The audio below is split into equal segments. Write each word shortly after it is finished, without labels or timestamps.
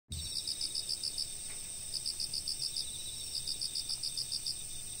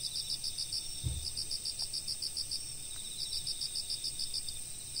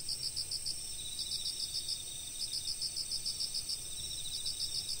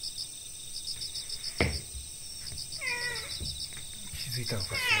づいたのか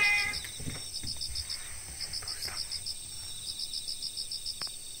しら。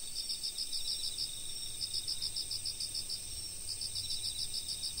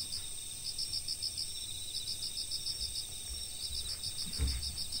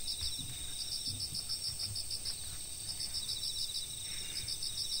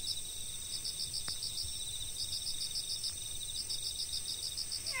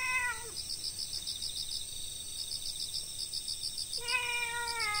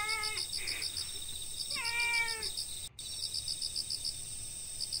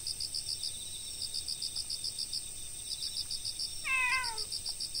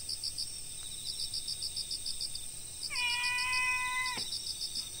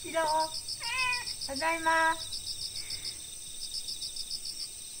シロ、ただいま。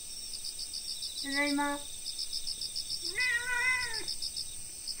ただいま。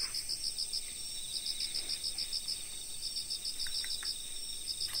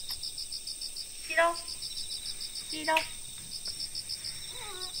シロ、シロ。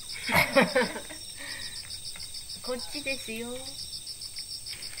こっちですよ。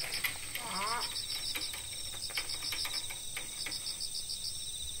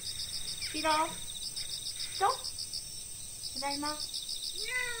シロ、シロ、ただいま。あっ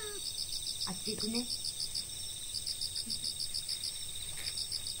ち行くね。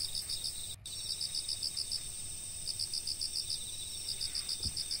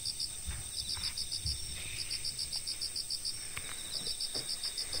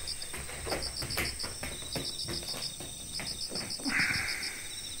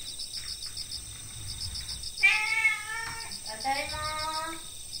ただいま。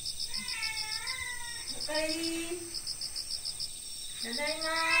おかえり。ただいま。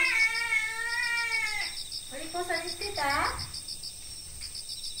お利口さんにしてた？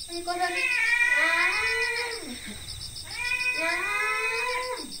お利口さんに。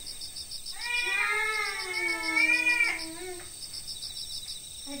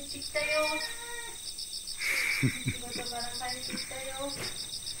帰ってきたよ。仕事から帰ってきたよ。お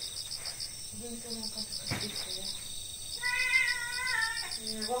弁当なんかとかしてきたよ。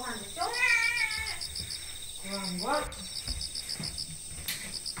ご飯でしょ？ご飯ご飯。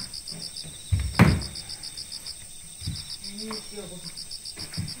何にしようご飯。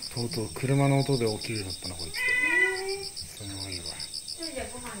とうとう車の音で起きるようになったなこいつ。すごいわ。それじゃ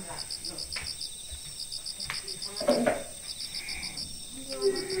ご飯がどう？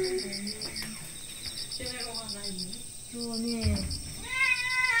今日はね、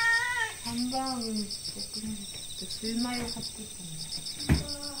ハンバーグにしたくなるとシューマイを買ってきたんだ。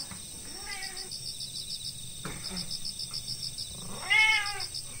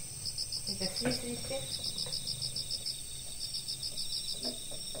じゃあスリスリして。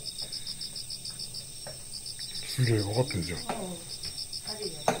すげえ分かってんじゃん。あるよ。ち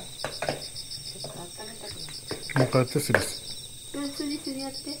ょっと温めたくなって。もう一回やってスリス。スリスリや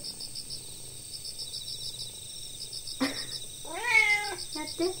って。やっ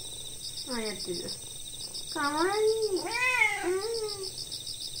て。あ、やってる。かわいい。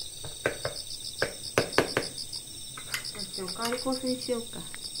おかわりコースにしようか。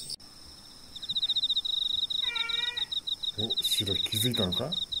お、シロ気づいたの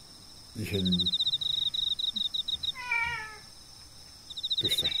か？異変に。どう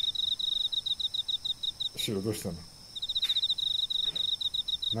した？シロどうしたの？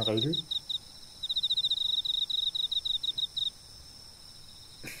なんかいる？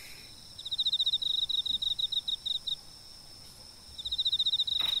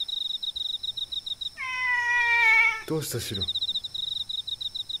どうしたシロ？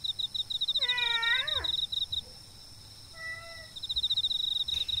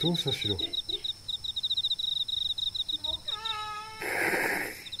どうしたシロ？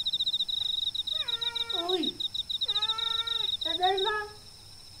おい。ただいま。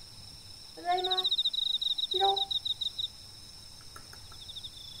ただいま。シロ。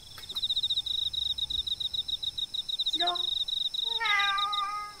シロ。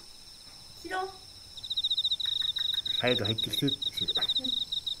シロ。早く入ってきてシロ。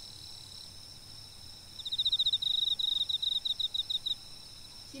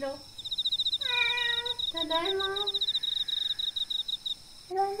シロ。ただいま。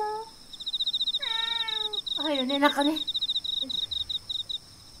ただいま。入るね、中ね。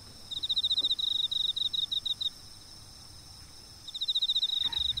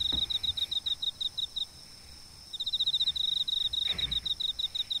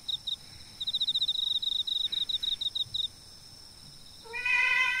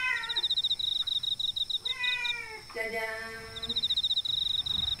じゃじゃーん。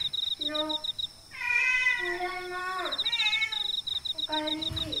シロ。ただいま。お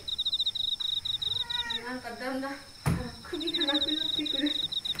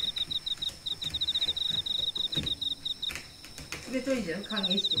じゃん、歓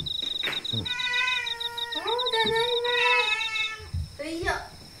迎して。うん、おー、ただいま。よいしょ。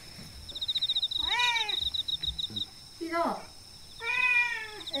シロ。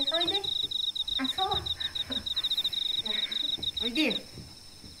おいで。あ、そう。おいでよ。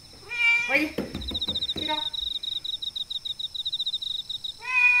おいで。シロ。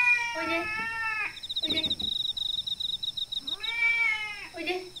おいで。おいで。おいで。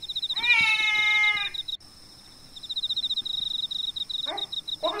あれ、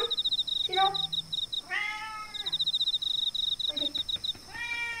ご飯。シロ。おいで。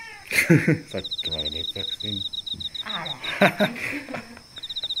さっきまで寝てたくせに。あら。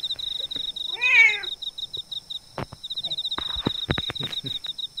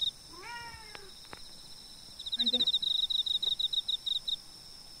おいで。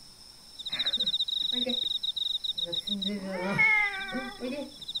おいで。おいで。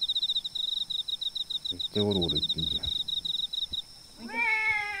絶対ゴロゴロ言ってんじゃん。おいで。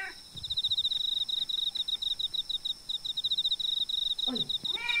おい。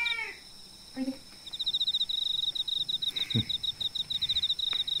おいで。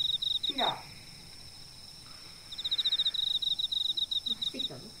シロ。走ってき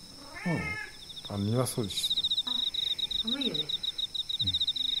たの？うん。庭掃除して。あ、寒いよね。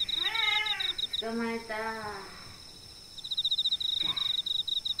捕まえた。よ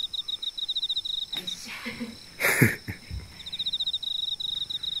いしょ。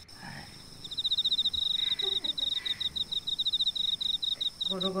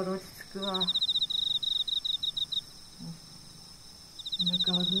ゴロゴロ落ち着くわ。お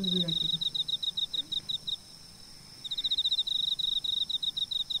腹はグーグーだけど。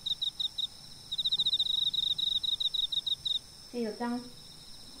シロちゃん。グ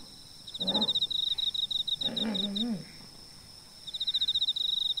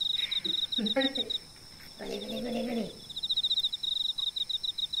リグリグリグリ。よ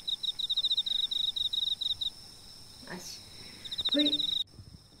し。ほい。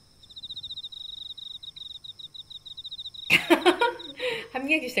歯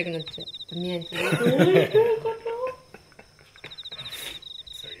磨きしたくなっちゃう。ねえ、どういうこと？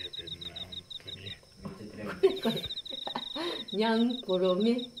下げてんな、本当に。これ。にゃんころ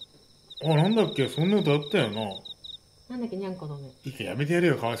め。あ、なんだっけ、そんなことあったよな。なんだっけ、にゃんころめ。いいか、やめてやれ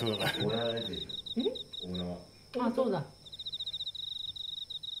よ、かわいそうだから。オーナー出てるじゃん。オーナー。あ、そうだ。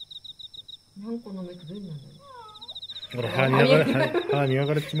にゃんこのめってどういうのなんだろう。ほら、歯磨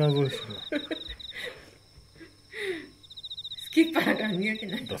かれちまうぞ。スキッパーだから磨け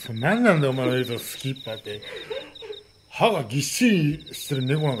ない。それ何なんだよ、お前の言うとスキッパーって。歯がぎっしりしてる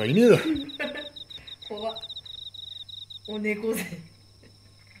猫なんかいねえだろ。怖っ。お猫背。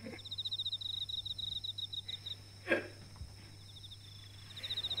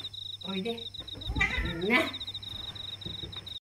おいで。みんな。